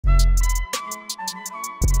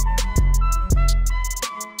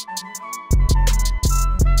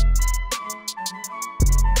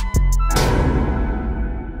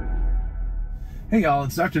Hey y'all,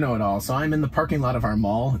 it's Dr. Know-It-All. So I'm in the parking lot of our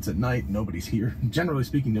mall. It's at night, nobody's here. Generally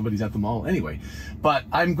speaking, nobody's at the mall anyway. But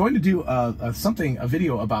I'm going to do a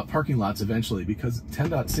video about parking lots eventually because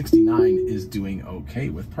 10.69 is doing okay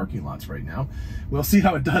with parking lots right now. We'll see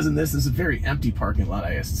how it does in this. This is a very empty parking lot.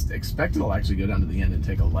 I expect it'll actually go down to the end and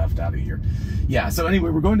take a left out of here. Yeah, so anyway,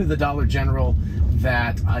 we're going to the Dollar General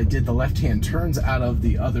that I did the left-hand turns out of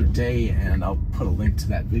the other day, and I'll put a link to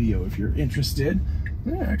that video if you're interested.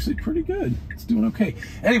 Yeah, actually pretty good. It's doing okay.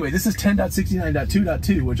 Anyway, this is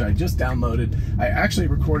 10.69.2.2, which I just downloaded. I actually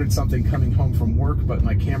recorded something coming home from work, but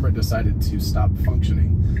my camera decided to stop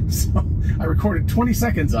functioning. So I recorded 20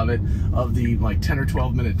 seconds of it, of the like 10 or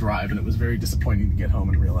 12 minute drive, and it was very disappointing to get home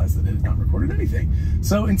and realize that it had not recorded anything.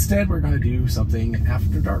 So instead, we're going to do something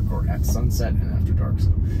after dark, or at sunset and after dark. So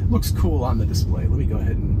it looks cool on the display. Let me go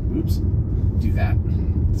ahead and, oops, do that.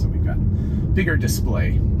 So we've got bigger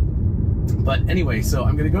display. But anyway, so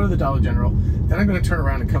I'm going to go to the Dollar General, then I'm going to turn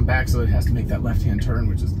around and come back, so it has to make that left-hand turn,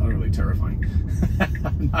 which is utterly terrifying.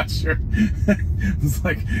 I'm not sure. It's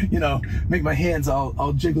like, you know, make my hands all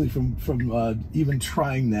jiggly from even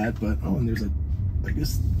trying that. But, oh, and there's I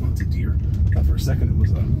guess, well, it's a deer. I thought for a second it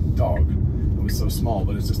was a dog. It was so small,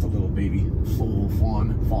 but it's just a little baby, full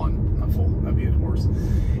fawn, not full, that'd be a horse.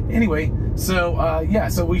 Anyway, so yeah,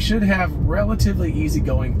 so we should have relatively easy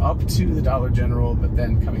going up to the Dollar General, but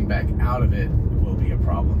then coming back out of it will be a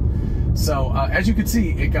problem. So as you can see,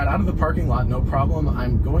 it got out of the parking lot, no problem.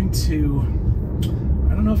 I'm going to,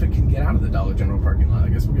 I don't know if it can get out of the Dollar General parking lot. I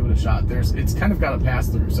guess we'll give it a shot. It's kind of got a pass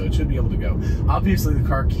through, so it should be able to go. Obviously the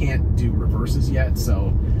car can't do reverses yet,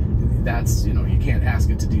 so that's, you know, you can't ask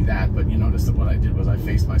it to do that, but you notice that what I did was I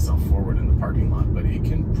faced myself forward in the parking lot, but it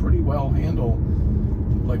can pretty well handle,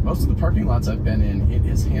 like most of the parking lots I've been in, it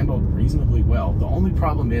is handled reasonably well. The only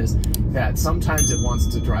problem is that sometimes it wants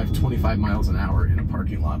to drive 25 miles an hour in a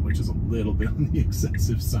parking lot, which is a little bit on the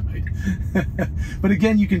excessive side. But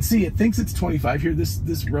again, you can see it thinks it's 25 here.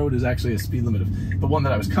 This road is actually a speed limit of, the one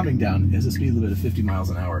that I was coming down is a speed limit of 50 miles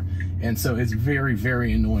an hour. And so it's very,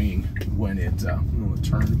 very annoying when it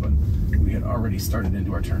turned, but we had already started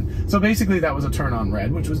into our turn. So basically that was a turn on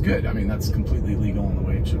red, which was good. I mean, that's completely legal in the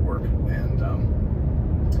way it should work. And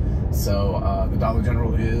so the Dollar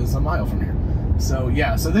General is a mile from here. So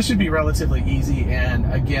yeah, so this should be relatively easy.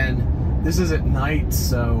 And again, this is at night,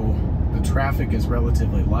 so the traffic is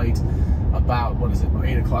relatively light. About, what is it, about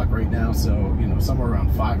 8 o'clock right now, so, you know, somewhere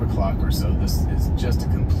around 5 o'clock or so, this is just a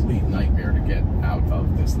complete nightmare to get out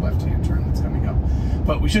of this left-hand turn that's coming up.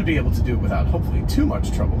 But we should be able to do it without, hopefully, too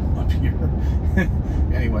much trouble up here.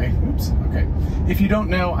 Anyway, oops, okay. If you don't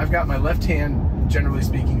know, I've got my left hand, generally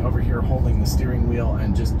speaking, over here holding the steering wheel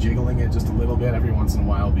and just jiggling it just a little bit every once in a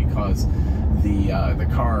while, because the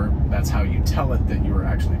car, that's how you tell it that you are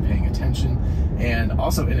actually paying attention. And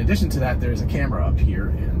also, in addition to that, there's a camera up here,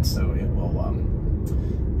 and so it will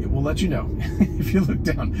let you know if you look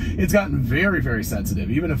down. It's gotten very, very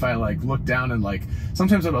sensitive. Even if I like look down and like,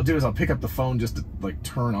 sometimes what I'll do is I'll pick up the phone just to like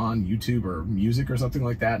turn on YouTube or music or something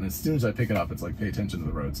like that, and as soon as I pick it up, it's like, pay attention to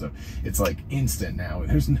the road. So it's like instant now.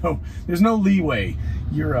 There's no leeway.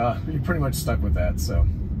 You're pretty much stuck with that. So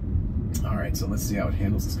all right, so let's see how it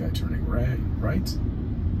handles this guy turning right.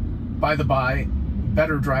 By the by,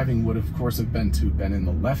 better driving would of course have been to have been in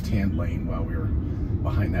the left-hand lane while we were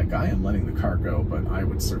behind that guy and letting the car go, but I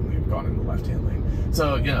would certainly have gone in the left-hand lane.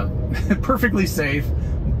 So, you know, perfectly safe,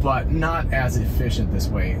 but not as efficient this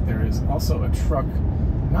way. There is also a truck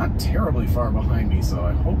not terribly far behind me, so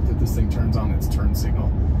I hope that this thing turns on its turn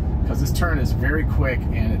signal, because this turn is very quick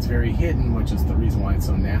and it's very hidden, which is the reason why it's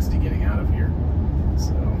so nasty getting out of here.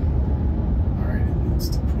 So, all right, it needs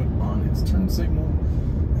to put on its turn signal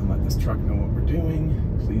and let this truck know what we're doing.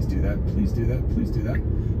 Please do that, please do that, please do that.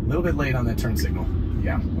 A little bit late on that turn signal.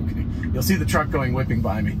 Yeah, okay. You'll see the truck going whipping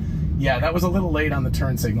by me. Yeah, that was a little late on the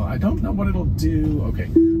turn signal. I don't know what it'll do. Okay,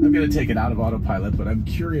 I'm gonna take it out of autopilot, but I'm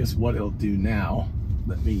curious what it'll do now.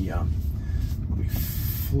 Let me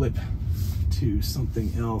flip to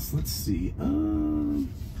something else. Let's see.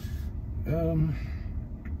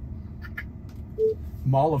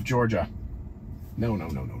 Mall of Georgia. No.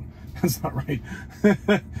 That's not right.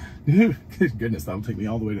 Good goodness, that'll take me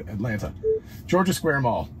all the way to Atlanta. Georgia Square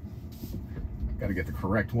Mall. Got to get the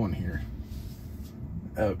correct one here.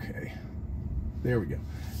 Okay, there we go.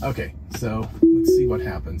 Okay, so let's see what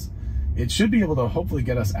happens. It should be able to hopefully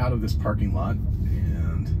get us out of this parking lot,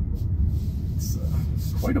 and it's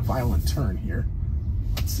quite a violent turn here.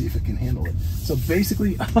 Let's see if it can handle it. So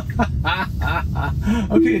basically,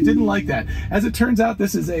 okay, it didn't like that. As it turns out,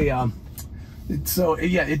 this is a, so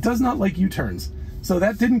yeah, it does not like U-turns. So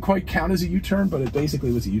that didn't quite count as a U-turn, but it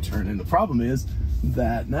basically was a U-turn. And the problem is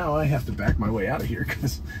that now I have to back my way out of here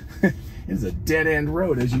because it's a dead-end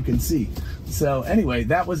road, as you can see. So anyway,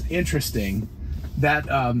 that was interesting. That,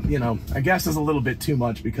 you know, I guess is a little bit too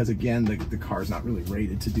much because, again, the car's not really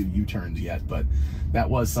rated to do U-turns yet, but that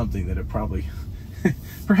was something that it probably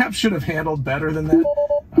perhaps should have handled better than that.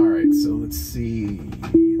 All right, so let's see.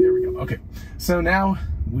 There we go. Okay, so now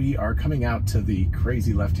we are coming out to the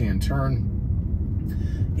crazy left-hand turn.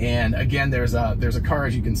 And again, there's a car,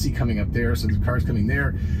 as you can see, coming up there. So the car's coming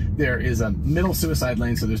there. There is a middle suicide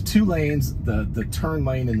lane. So there's 2 lanes, the turn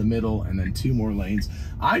lane in the middle, and then 2 more lanes.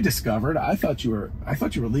 I discovered, I thought you were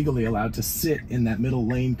legally allowed to sit in that middle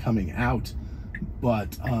lane coming out,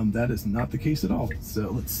 but that is not the case at all. So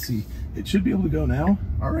let's see. It should be able to go now.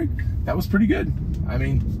 All right, that was pretty good. I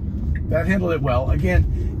mean, that handled it well.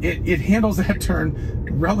 Again, it handles that turn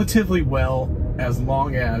relatively well, as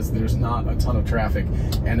long as there's not a ton of traffic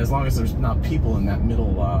and as long as there's not people in that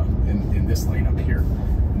middle, in this lane up here,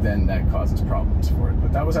 then that causes problems for it.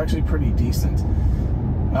 But that was actually pretty decent.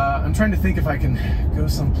 I'm trying to think if I can go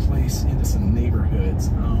someplace into some neighborhoods.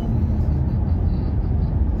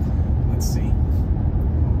 Let's see.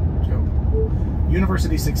 Go.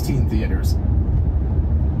 University 16 theaters.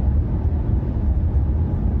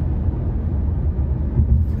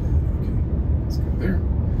 Okay, let's go there.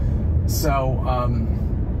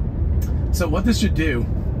 So what this should do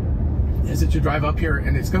is it should drive up here,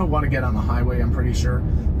 and it's going to want to get on the highway, I'm pretty sure,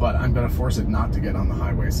 but I'm going to force it not to get on the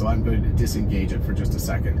highway. So I'm going to disengage it for just a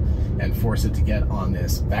second and force it to get on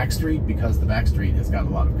this back street, because the back street has got a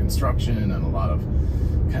lot of construction and a lot of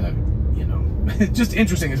kind of, you know, just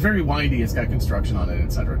interesting. It's very windy, it's got construction on it,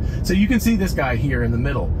 etc. So you can see this guy here in the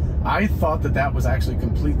middle. I thought that that was actually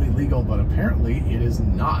completely legal, but apparently it is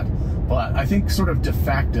not. But I think sort of de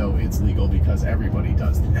facto it's legal because everybody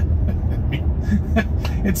does that.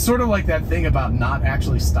 It's sort of like that thing about not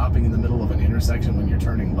actually stopping in the middle of an intersection when you're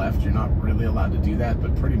turning left. You're not really allowed to do that,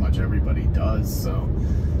 but pretty much everybody does. So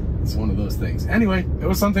it's one of those things. Anyway, it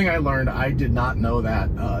was something I learned. I did not know that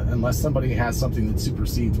unless somebody has something that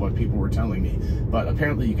supersedes what people were telling me. But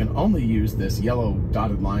apparently you can only use this yellow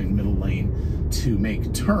dotted line middle lane to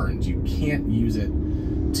make turns. You can't use it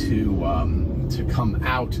to come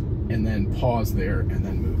out and then pause there and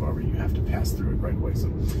then move over. You have to pass through it right away. So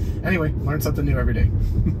anyway, learn something new every day.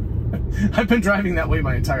 I've been driving that way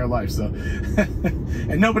my entire life, so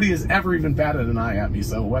and nobody has ever even batted an eye at me,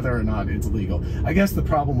 so whether or not it's legal. I guess the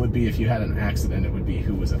problem would be if you had an accident, it would be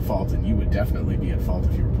who was at fault, and you would definitely be at fault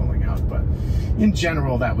if you were pulling out, but in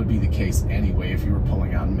general that would be the case anyway if you were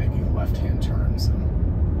pulling out and making a left-hand turn. So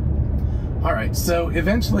alright, so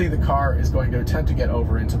eventually the car is going to attempt to get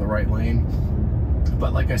over into the right lane.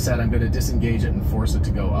 But like I said, I'm going to disengage it and force it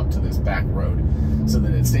to go up to this back road so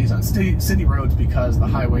that it stays on city roads, because the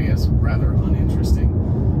highway is rather uninteresting.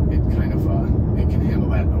 It kind of, it can handle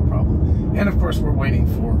that no problem. And of course, we're waiting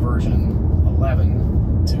for version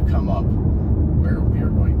 11 to come up, where we are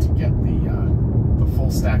going to get the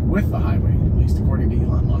full stack with the highway. At least according to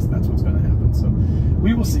Elon Musk, that's what's going to happen. So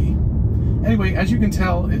we will see. Anyway, as you can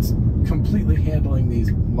tell, it's completely handling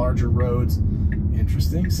these larger roads.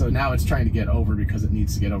 Interesting. So now it's trying to get over because it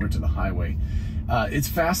needs to get over to the highway. It's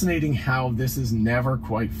fascinating how this is never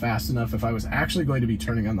quite fast enough. If I was actually going to be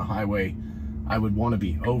turning on the highway, I would want to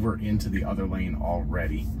be over into the other lane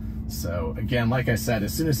already. So again, like I said,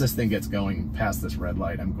 as soon as this thing gets going past this red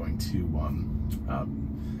light, I'm going to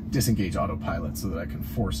disengage autopilot so that I can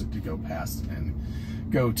force it to go past and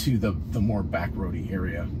go to the more back roady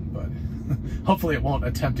area. But hopefully it won't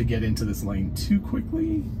attempt to get into this lane too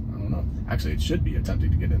quickly. I don't know. Actually, it should be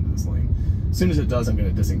attempting to get into this lane. As soon as it does, I'm going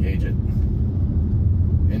to disengage it.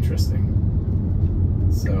 Interesting.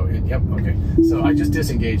 So, yep, okay. So I just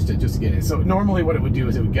disengaged it just to get in. So normally what it would do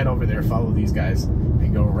is it would get over there, follow these guys,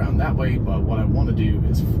 and go around that way. But what I want to do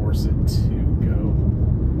is force it to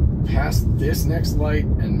go past this next light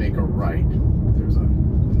and make a right. There's a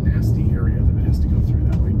nasty area that it has to go through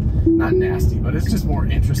that way. Not nasty, but it's just more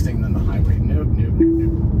interesting than the highway. Nope, nope,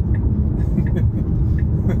 nope, nope.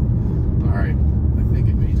 All right, I think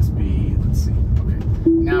it may just be, let's see. Okay,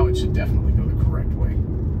 now it should definitely go the correct way,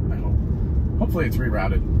 I hope. Hopefully it's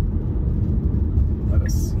rerouted. Let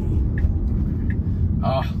us see.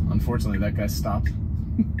 Okay. Unfortunately that guy stopped.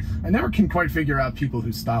 I never can quite figure out people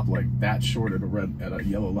who stop like that short at a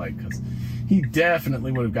yellow light, because he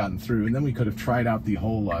definitely would have gotten through, and then we could have tried out the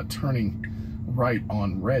whole turning right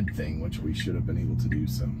on red thing, which we should have been able to do.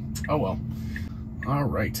 So, oh well. All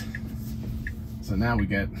right. So now we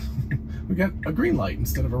get a green light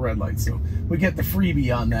instead of a red light. So we get the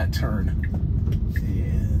freebie on that turn.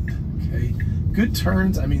 And okay, good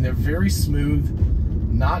turns. I mean, they're very smooth.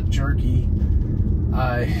 not jerky.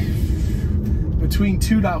 Between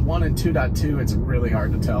 2.1 and 2.2, it's really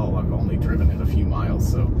hard to tell. I've only driven it a few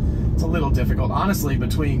miles, so it's a little difficult. Honestly,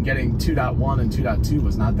 between getting 2.1 and 2.2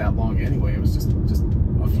 was not that long anyway. It was just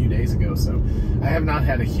a few days ago, so I have not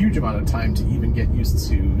had a huge amount of time to even get used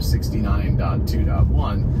to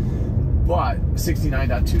 69.2.1. But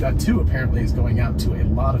 69.2.2 apparently is going out to a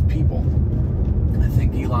lot of people. I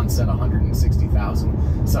think Elon said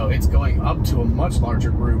 160,000. So it's going up to a much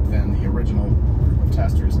larger group than the original group of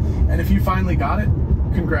testers. And if you finally got it,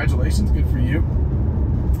 congratulations, good for you.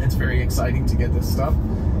 It's very exciting to get this stuff.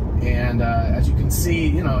 And as you can see,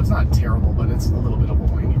 you know, it's not terrible, but it's a little bit of a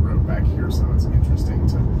windy road back here, so it's interesting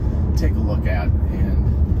to take a look at.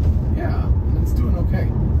 And yeah, it's doing okay.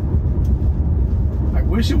 I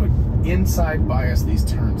wish it would inside bias these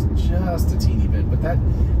turns just a teeny bit, but that,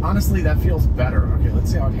 honestly, that feels better. Okay,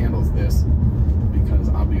 let's see how it handles this, because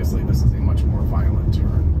obviously this is a much more violent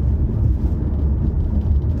turn.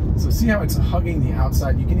 So see how it's hugging the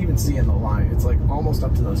outside? You can even see in the line, it's like almost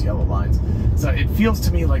up to those yellow lines. So it feels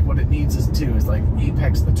to me like what it needs is like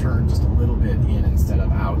apex the turn just a little bit in instead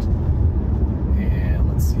of out. And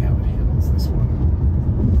let's see how it handles this one.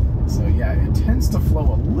 So yeah, it tends to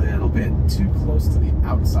flow a little bit too close to the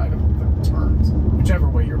outside of the turns, whichever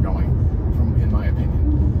way you're going, in my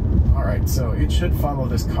opinion. All right, so it should follow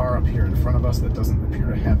this car up here in front of us that doesn't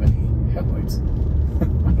appear to have any headlights.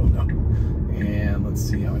 I don't know. And let's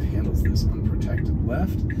see how it handles this unprotected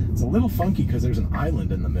left. It's a little funky because there's an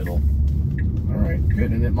island in the middle. All right,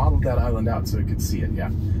 good. And it modeled that island out so it could see it.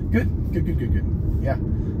 Yeah, good. Yeah,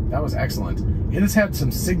 that was excellent. It has had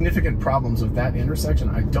some significant problems with that intersection.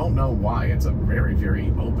 I don't know why. It's a very,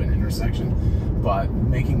 very open intersection, but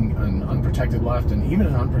making an unprotected left and even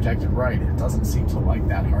an unprotected right, it doesn't seem to like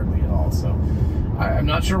that hardly at all. So I'm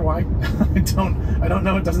not sure why. I don't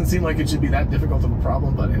know. It doesn't seem like it should be that difficult of a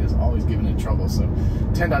problem, but it has always given it trouble. So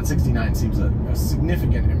 10.69 seems a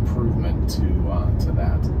significant improvement to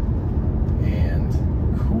that. And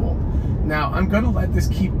cool. Now I'm going to let this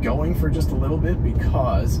keep going for just a little bit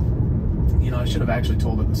because, you know, I should have actually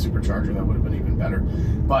told it the supercharger. That would have been even better.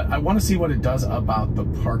 But I want to see what it does about the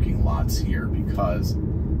parking lots here because,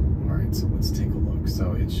 all right, so let's take a look.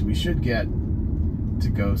 So we should get to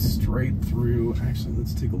go straight through. Actually,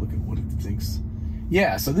 let's take a look at what it thinks.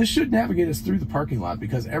 Yeah, so this should navigate us through the parking lot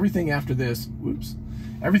because everything after this,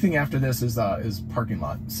 everything after this is parking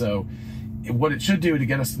lot. So what it should do to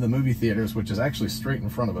get us to the movie theaters, which is actually straight in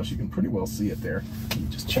front of us, you can pretty well see it there. Let me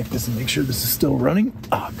just check this and make sure this is still running.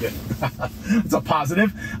 Ah, good. It's a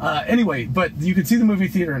positive. Anyway, but you can see the movie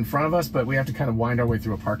theater in front of us, but we have to kind of wind our way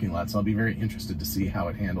through a parking lot. So I'll be very interested to see how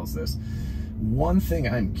it handles this. One thing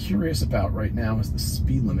I'm curious about right now is the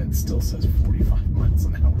speed limit still says 45 miles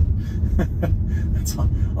an hour. That's a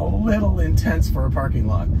little intense for a parking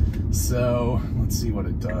lot. So let's see what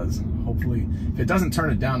it does. Hopefully, if it doesn't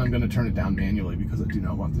turn it down, I'm going to turn it down manually because I do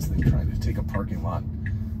not want this thing trying to take a parking lot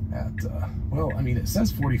at, well, I mean, it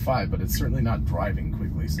says 45, but it's certainly not driving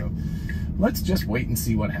quickly. So let's just wait and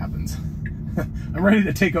see what happens. I'm ready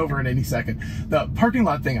to take over at any second. The parking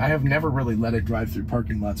lot thing, I have never really let it drive through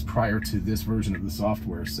parking lots prior to this version of the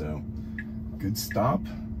software, so good stop.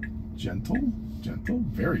 Gentle,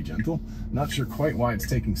 very gentle. Not sure quite why it's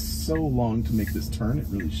taking so long to make this turn. It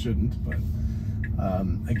really shouldn't, but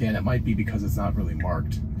again, it might be because it's not really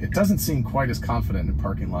marked. It doesn't seem quite as confident in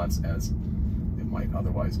parking lots as it might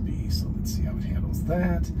otherwise be, so let's see how it handles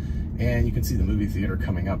that. And you can see the movie theater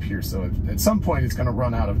coming up here, so at some point it's going to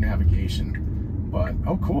run out of navigation. But,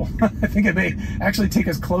 oh cool, I think it may actually take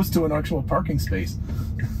us close to an actual parking space.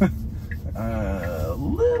 A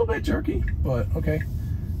little bit jerky, but okay.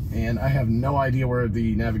 And I have no idea where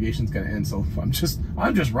the navigation's going to end, so I'm just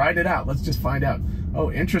riding it out. Let's just find out.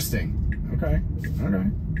 Oh, interesting. Okay.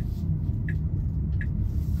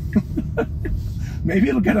 Maybe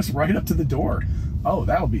it'll get us right up to the door. Oh,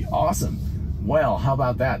 that'll be awesome. Well, how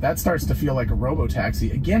about that? That starts to feel like a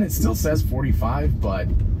robo-taxi. Again, it still says 45, but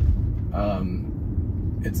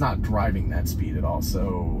it's not driving that speed at all.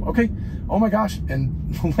 So, okay. Oh my gosh.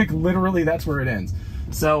 And like literally that's where it ends.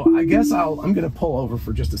 So I guess I'm going to pull over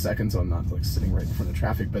for just a second so I'm not like sitting right in front of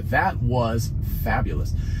traffic, but that was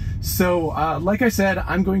fabulous. So like I said,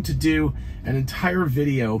 I'm going to do an entire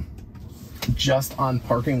video just on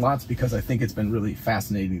parking lots because I think it's been really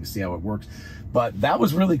fascinating to see how it works. But that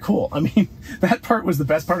was really cool. I mean, that part was the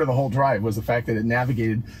best part of the whole drive, was the fact that it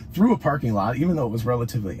navigated through a parking lot, even though it was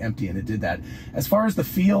relatively empty, and it did that. As far as the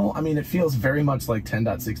feel, I mean, it feels very much like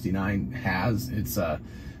 10.69 has. It's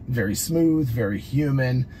very smooth, very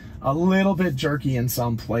human. A little bit jerky in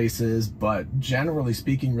some places, but generally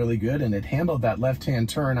speaking, really good. And it handled that left-hand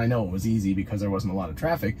turn. I know it was easy because there wasn't a lot of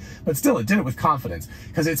traffic, but still it did it with confidence,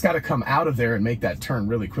 because it's got to come out of there and make that turn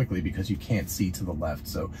really quickly because you can't see to the left.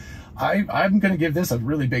 So I'm going to give this a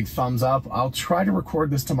really big thumbs up. I'll try to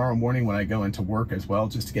record this tomorrow morning when I go into work as well,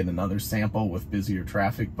 just to get another sample with busier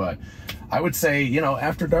traffic. But I would say, you know,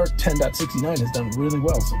 After Dark 10.69 has done really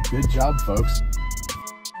well. So good job, folks.